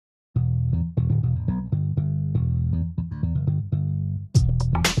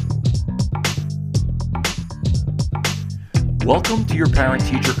Welcome to your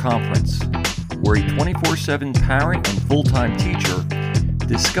parent-teacher conference, where a 24/7 parent and full-time teacher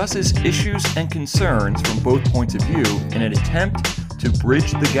discusses issues and concerns from both points of view in an attempt to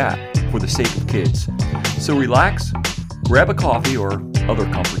bridge the gap for the sake of kids. So relax, grab a coffee or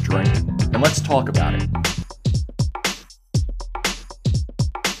other comfort drink, and let's talk about it.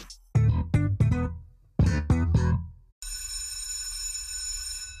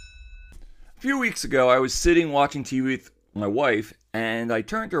 A few weeks ago, I was sitting watching TV with my wife, and I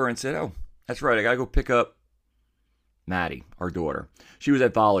turned to her and said, "Oh, that's right, I gotta go pick up Maddie, our daughter." She was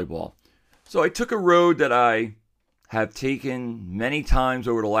at volleyball. So I took a road that I have taken many times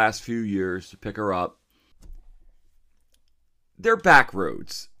over the last few years to pick her up. They're back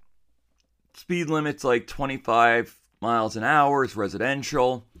roads. Speed limit's like 25 miles an hour, it's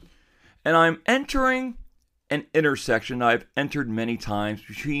residential. And I'm entering an intersection I've entered many times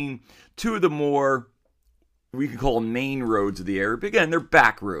between two of the more, we could call them main roads of the area. But again, they're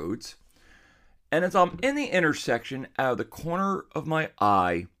back roads. And as I'm in the intersection, out of the corner of my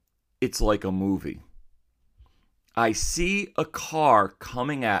eye, it's like a movie. I see a car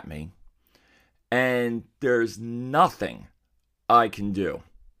coming at me, and there's nothing I can do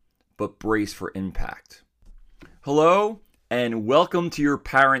but brace for impact. Hello, and welcome to your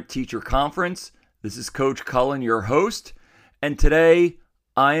parent-teacher conference. This is Coach Cullen, your host, and today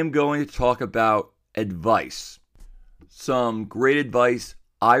I am going to talk about advice. Some great advice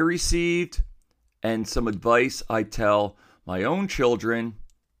I received, and some advice I tell my own children,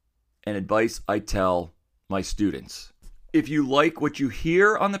 and advice I tell my students. If you like what you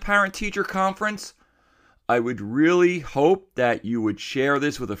hear on the Parent-Teacher Conference, I would really hope that you would share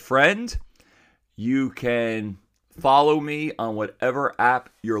this with a friend. You can follow me on whatever app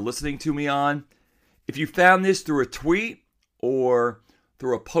you're listening to me on. If you found this through a tweet or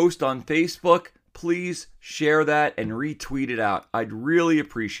through a post on Facebook, please share that and retweet it out. I'd really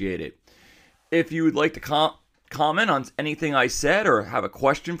appreciate it. If you would like to comment on anything I said or have a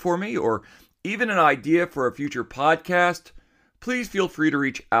question for me or even an idea for a future podcast, please feel free to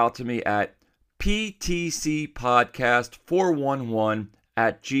reach out to me at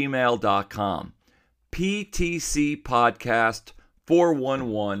ptcpodcast411@gmail.com.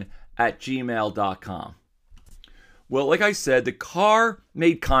 ptcpodcast411@gmail.com. Well, like I said, the car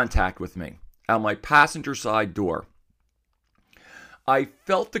made contact with me out my passenger side door. I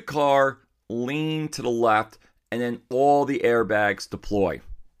felt the car lean to the left and then all the airbags deploy.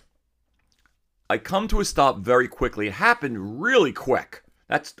 I come to a stop very quickly. It happened really quick.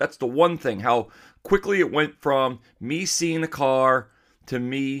 That's the one thing, how quickly it went from me seeing the car to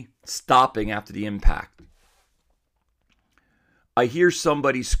me stopping after the impact. I hear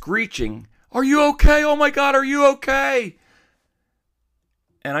somebody screeching, "Are you okay? Oh my God, are you okay?"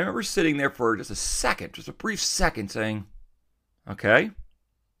 And I remember sitting there for just a second, just a brief second, saying, "Okay,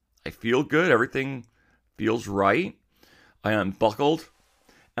 I feel good. Everything feels right." I unbuckled,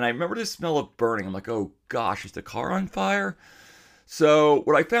 and I remember the smell of burning. I'm like, "Oh gosh, is the car on fire?" So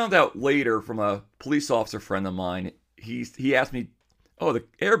what I found out later from a police officer friend of mine, he asked me, "Oh, the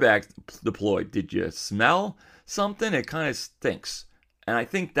airbags deployed. Did you smell something? It kind of stinks." And I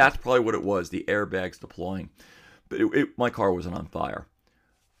think that's probably what it was, the airbags deploying. But my car wasn't on fire.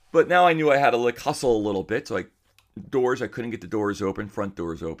 But now I knew I had to hustle a little bit. So I couldn't get the doors open, front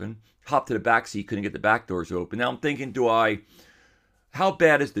doors open. Hopped to the back seat, couldn't get the back doors open. Now I'm thinking, how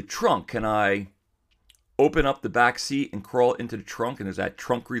bad is the trunk? Can I open up the back seat and crawl into the trunk and there's that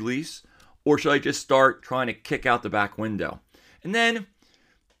trunk release? Or should I just start trying to kick out the back window? And then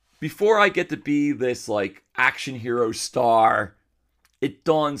before I get to be this action hero star, it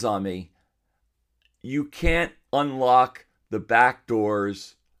dawns on me, you can't unlock the back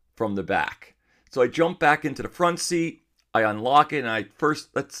doors from the back. So I jump back into the front seat, I unlock it, and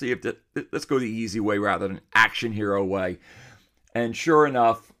let's go the easy way rather than action hero way. And sure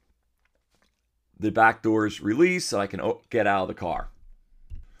enough, the back doors release, and I can get out of the car.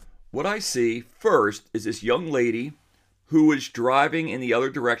 What I see first is this young lady who was driving in the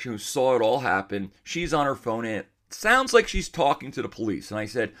other direction, who saw it all happen. She's on her phone, and it sounds like she's talking to the police. And I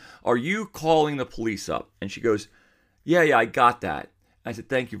said, "Are you calling the police up?" And she goes, Yeah, I got that. I said,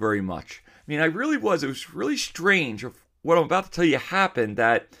 "Thank you very much." I mean, it was really strange of what I'm about to tell you happened,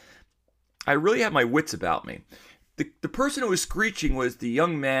 that I really had my wits about me. The person who was screeching was the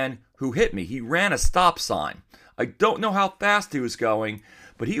young man who hit me. He ran a stop sign. I don't know how fast he was going,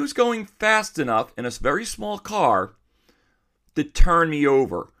 but he was going fast enough in a very small car to turn me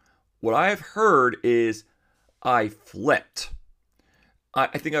over. What I have heard is I flipped.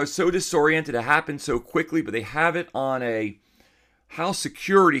 I think I was so disoriented. It happened so quickly, but they have it on a house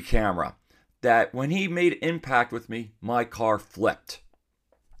security camera that when he made impact with me, my car flipped.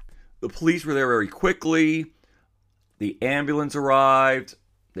 The police were there very quickly. The ambulance arrived.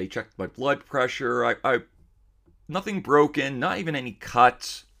 They checked my blood pressure. Nothing broken, not even any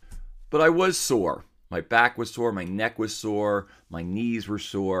cuts. But I was sore. My back was sore, my neck was sore, my knees were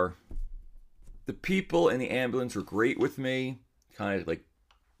sore. The people in the ambulance were great with me, kind of like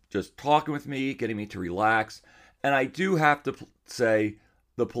just talking with me, getting me to relax. And I do have to say,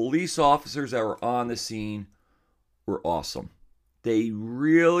 the police officers that were on the scene were awesome. They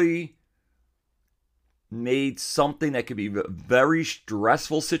really made something that could be a very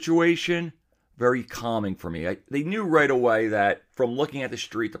stressful situation very calming for me. They knew right away that from looking at the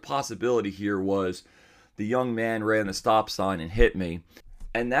street, the possibility here was the young man ran the stop sign and hit me.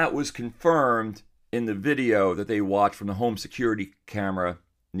 And that was confirmed in the video that they watched from the home security camera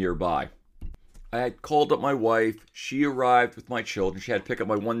nearby. I had called up my wife. She arrived with my children. She had to pick up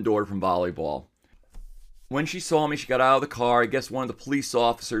my one daughter from volleyball. When she saw me, she got out of the car. I guess one of the police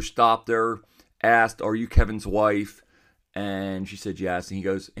officers stopped her, asked, "Are you Kevin's wife?" And she said yes. And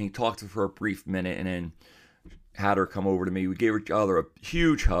he talked to her for a brief minute and then had her come over to me. We gave each other a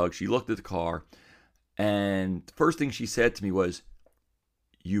huge hug. She looked at the car. And the first thing she said to me was,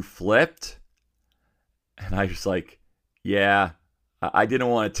 "You flipped?" And I was like, "Yeah, I didn't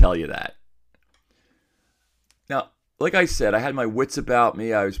want to tell you that." Now, like I said, I had my wits about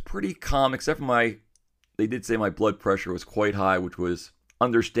me. I was pretty calm, except for they did say my blood pressure was quite high, which was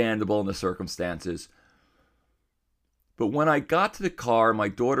understandable in the circumstances. But when I got to the car, my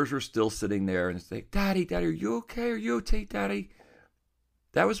daughters were still sitting there and they said, Daddy, are you okay? Are you okay, Daddy?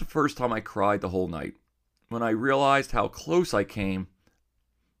 That was the first time I cried the whole night. When I realized how close I came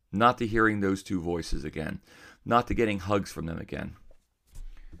not to hearing those two voices again, not to getting hugs from them again.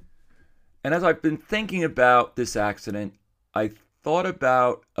 And as I've been thinking about this accident, I thought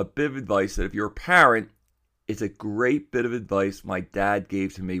about a bit of advice that if you're a parent, it's a great bit of advice my dad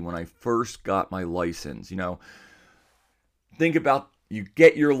gave to me when I first got my license. Think about, you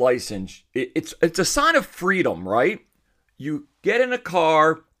get your license. It's a sign of freedom, right? You get in a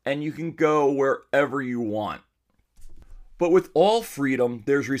car and you can go wherever you want. But with all freedom,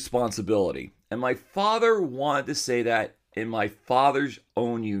 there's responsibility. And my father wanted to say that in my father's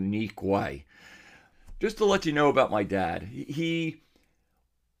own unique way. Just to let you know about my dad, he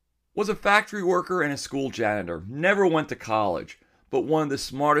was a factory worker and a school janitor. Never went to college, but one of the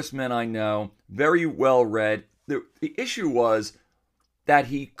smartest men I know, very well read. The issue was that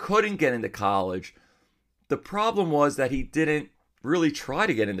he couldn't get into college. The problem was that he didn't really try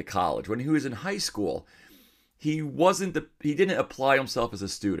to get into college. When he was in high school, he didn't apply himself as a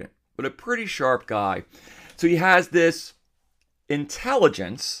student, but a pretty sharp guy. So he has this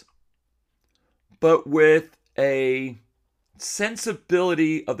intelligence, but with a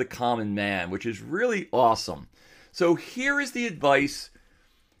sensibility of the common man, which is really awesome. So here is the advice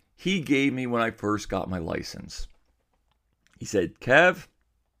he gave me when I first got my license. He said, Kev,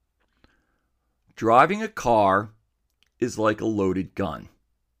 driving a car is like a loaded gun.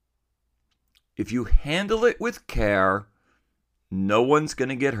 If you handle it with care, no one's going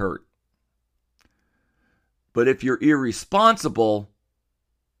to get hurt. But if you're irresponsible,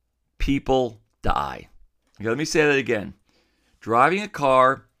 people die. Okay, let me say that again. Driving a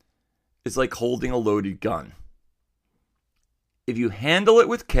car is like holding a loaded gun. If you handle it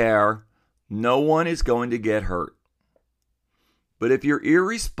with care, no one is going to get hurt. But if you're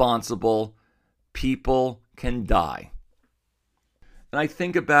irresponsible, people can die. And I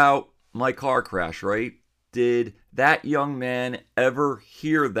think about my car crash, right? Did that young man ever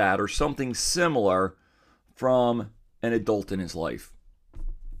hear that or something similar from an adult in his life?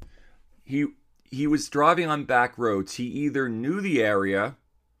 He was driving on back roads. He either knew the area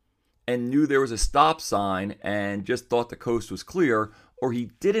and knew there was a stop sign and just thought the coast was clear, or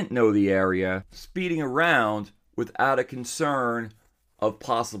he didn't know the area, speeding around without a concern of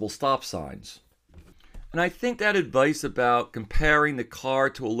possible stop signs. And I think that advice about comparing the car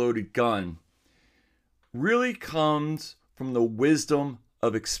to a loaded gun really comes from the wisdom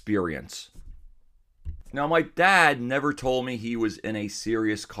of experience. Now, my dad never told me he was in a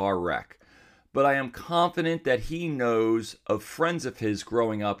serious car wreck, but I am confident that he knows of friends of his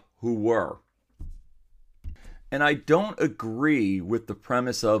growing up who were. And I don't agree with the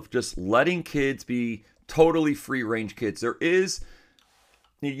premise of just letting kids be totally free-range kids.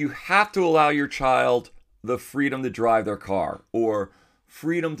 You have to allow your child the freedom to drive their car or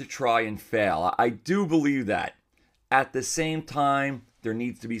freedom to try and fail. I do believe that. At the same time, there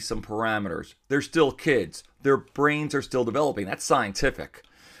needs to be some parameters. They're still kids. Their brains are still developing. That's scientific.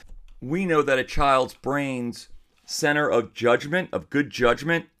 We know that a child's brain's center of judgment, of good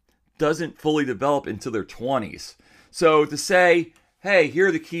judgment, doesn't fully develop until their 20s. So to say, hey, here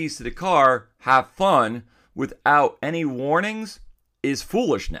are the keys to the car, have fun, without any warnings is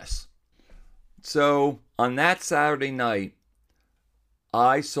foolishness. So on that Saturday night,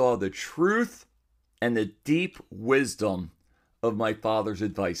 I saw the truth and the deep wisdom of my father's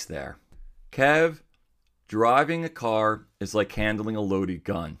advice there. Kev, driving a car is like handling a loaded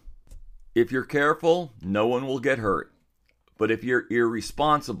gun. If you're careful, no one will get hurt. But if you're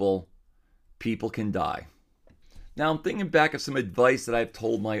irresponsible, people can die. Now I'm thinking back of some advice that I've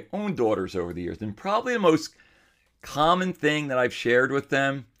told my own daughters over the years, and probably the most common thing that I've shared with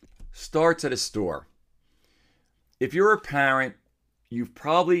them starts at a store. If you're a parent, you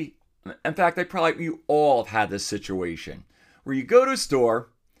all have had this situation where you go to a store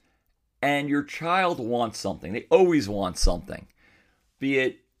and your child wants something. They always want something. Be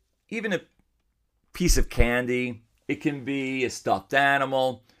it even a piece of candy, it can be a stuffed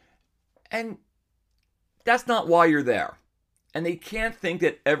animal, and that's not why you're there. And they can't think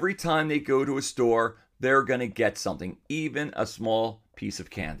that every time they go to a store, they're going to get something, even a small piece of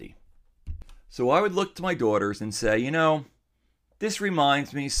candy. So I would look to my daughters and say, this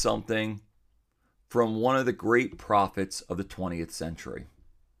reminds me something from one of the great prophets of the 20th century,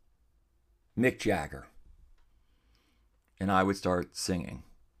 Mick Jagger. And I would start singing,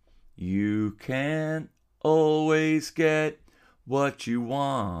 you can't always get what you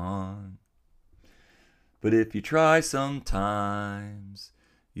want, but if you try sometimes,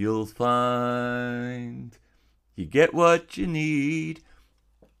 you'll find you get what you need.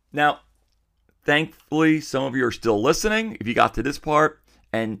 Now, thankfully, some of you are still listening if you got to this part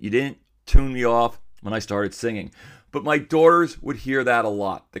and you didn't tune me off when I started singing. But my daughters would hear that a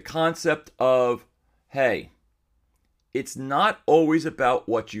lot. The concept of, hey, it's not always about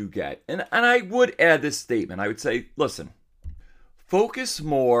what you get. And I would add this statement. I would say, listen, focus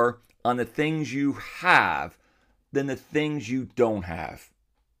more on the things you have than the things you don't have.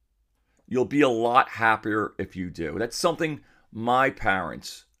 You'll be a lot happier if you do. That's something my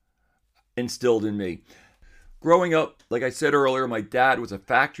parents instilled in me. Growing up, like I said earlier, my dad was a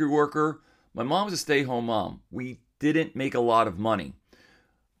factory worker. My mom was a stay-home mom. We didn't make a lot of money.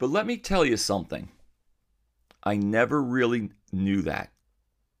 But let me tell you something. I never really knew that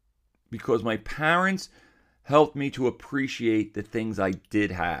because my parents helped me to appreciate the things I did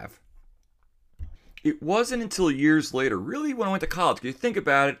have. It wasn't until years later, really when I went to college, because you think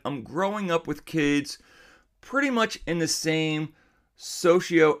about it, I'm growing up with kids pretty much in the same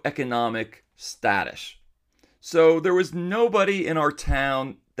socioeconomic status. So there was nobody in our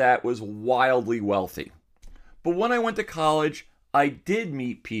town that was wildly wealthy. But when I went to college, I did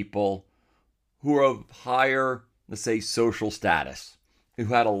meet people who were of higher, let's say, social status, who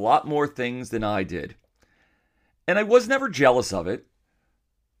had a lot more things than I did. And I was never jealous of it,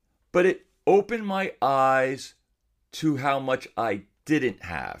 but it opened my eyes to how much I didn't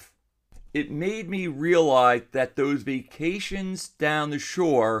have. It made me realize that those vacations down the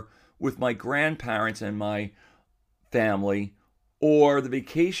shore with my grandparents and my family, or the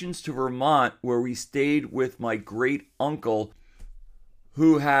vacations to Vermont where we stayed with my great uncle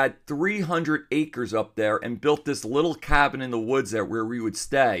who had 300 acres up there and built this little cabin in the woods there where we would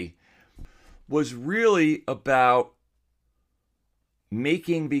stay, was really about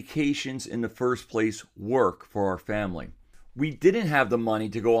making vacations in the first place work for our family. We didn't have the money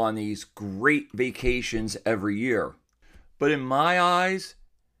to go on these great vacations every year. But in my eyes,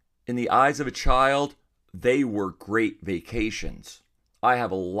 in the eyes of a child, they were great vacations. I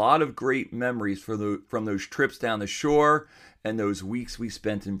have a lot of great memories from those trips down the shore and those weeks we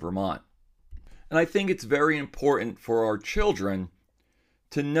spent in Vermont. And I think it's very important for our children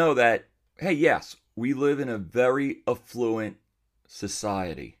to know that, hey, yes, we live in a very affluent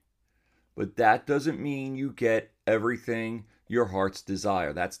society, but that doesn't mean you get everything your heart's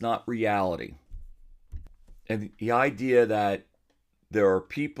desire. That's not reality. And the idea that there are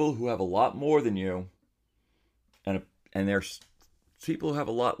people who have a lot more than you, and there's people who have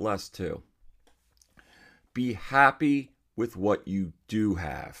a lot less too. Be happy with what you do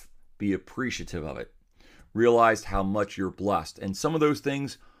have. Be appreciative of it. Realize how much you're blessed. And some of those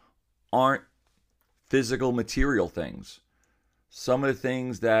things aren't physical, material things. Some of the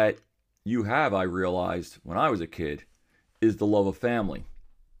things that you have, I realized when I was a kid, is the love of family.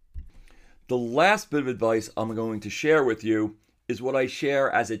 The last bit of advice I'm going to share with you is what I share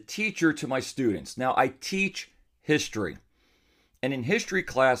as a teacher to my students. Now, I teach history. And in history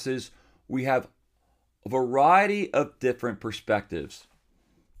classes, we have a variety of different perspectives.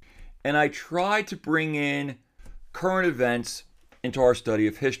 And I try to bring in current events into our study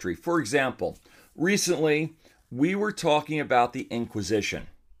of history. For example, recently, we were talking about the Inquisition.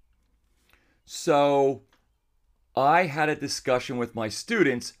 So I had a discussion with my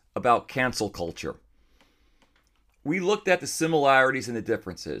students about cancel culture. We looked at the similarities and the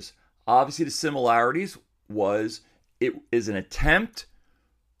differences. Obviously, the similarities was it is an attempt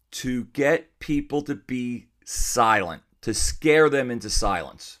to get people to be silent, to scare them into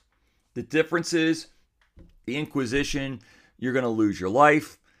silence. The difference is the Inquisition, you're going to lose your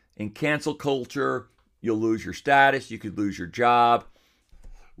life. In cancel culture, you'll lose your status, you could lose your job.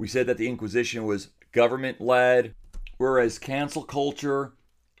 We said that the Inquisition was government-led, whereas cancel culture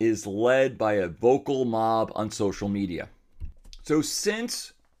is led by a vocal mob on social media. So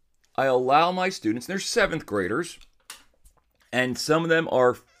since I allow my students, they're 7th graders, and some of them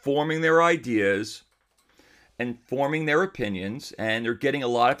are forming their ideas and forming their opinions, and they're getting a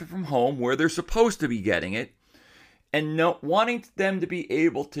lot of it from home where they're supposed to be getting it, and wanting them to be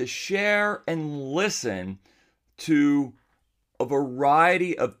able to share and listen to a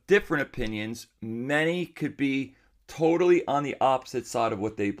variety of different opinions. Many could be totally on the opposite side of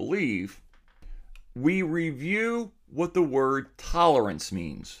what they believe. We review what the word tolerance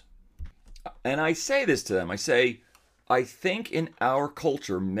means. And I say this to them. I say, I think in our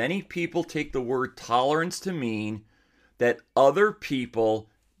culture, many people take the word tolerance to mean that other people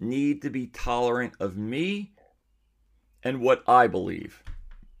need to be tolerant of me and what I believe.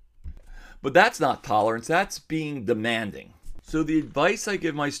 But that's not tolerance, that's being demanding. So the advice I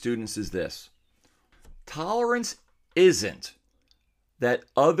give my students is this. Tolerance isn't that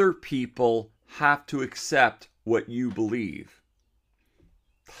other people have to accept what you believe.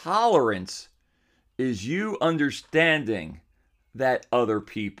 Tolerance is you understanding that other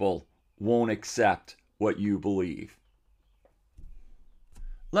people won't accept what you believe.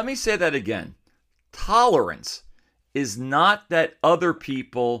 Let me say that again. Tolerance is not that other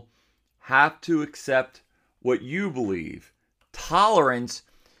people have to accept what you believe. Tolerance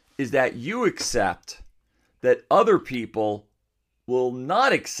is that you accept that other people will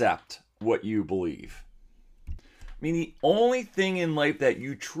not accept what you believe. I mean, the only thing in life that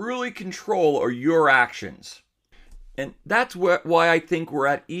you truly control are your actions. And that's why I think we're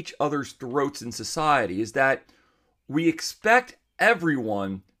at each other's throats in society, is that we expect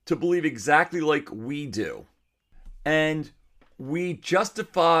everyone to believe exactly like we do. And we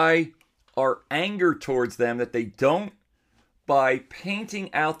justify our anger towards them that they don't by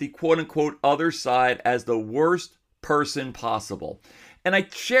painting out the quote-unquote other side as the worst person possible. And I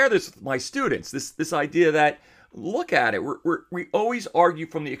share this with my students, this idea that, look at it, we always argue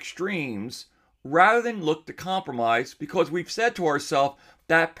from the extremes rather than look to compromise because we've said to ourselves,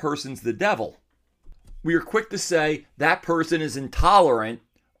 that person's the devil. We are quick to say, that person is intolerant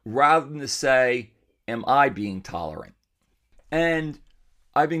rather than to say, am I being tolerant? And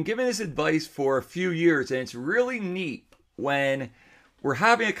I've been giving this advice for a few years, and it's really neat when we're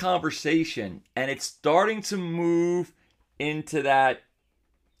having a conversation and it's starting to move into that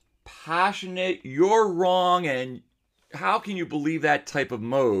passionate, you're wrong, and how can you believe that type of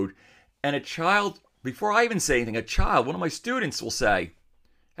mode? And a child, before I even say anything, one of my students will say,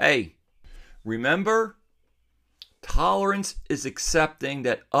 hey, remember, tolerance is accepting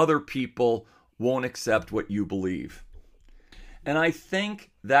that other people won't accept what you believe. And I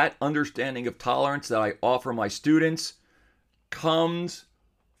think that understanding of tolerance that I offer my students comes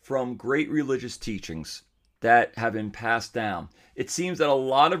from great religious teachings that have been passed down. It seems that a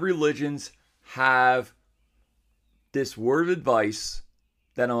lot of religions have this word of advice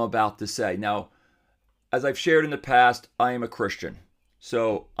that I'm about to say. Now, as I've shared in the past, I am a Christian.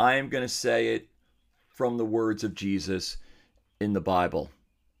 So I am going to say it from the words of Jesus in the Bible.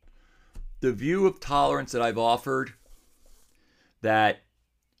 The view of tolerance that I've offered, that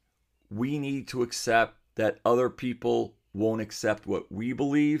we need to accept that other people won't accept what we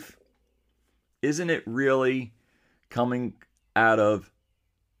believe, isn't it really coming out of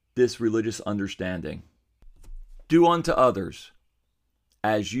this religious understanding? Do unto others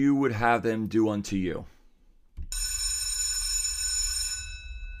as you would have them do unto you.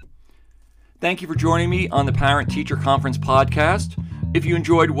 Thank you for joining me on the Parent Teacher Conference podcast. If you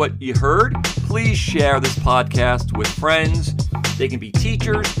enjoyed what you heard, please share this podcast with friends. They can be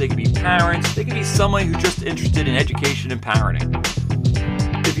teachers, they can be parents, they can be someone who's just interested in education and parenting.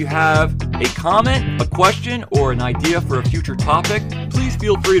 If you have a comment, a question, or an idea for a future topic, please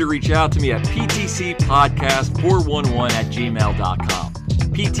feel free to reach out to me at ptcpodcast411@gmail.com.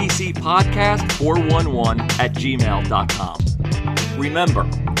 ptcpodcast411@gmail.com. Remember,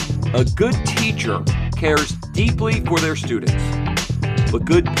 a good teacher cares deeply for their students, but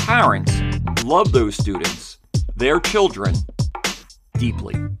good parents love those students, their children,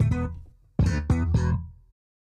 deeply.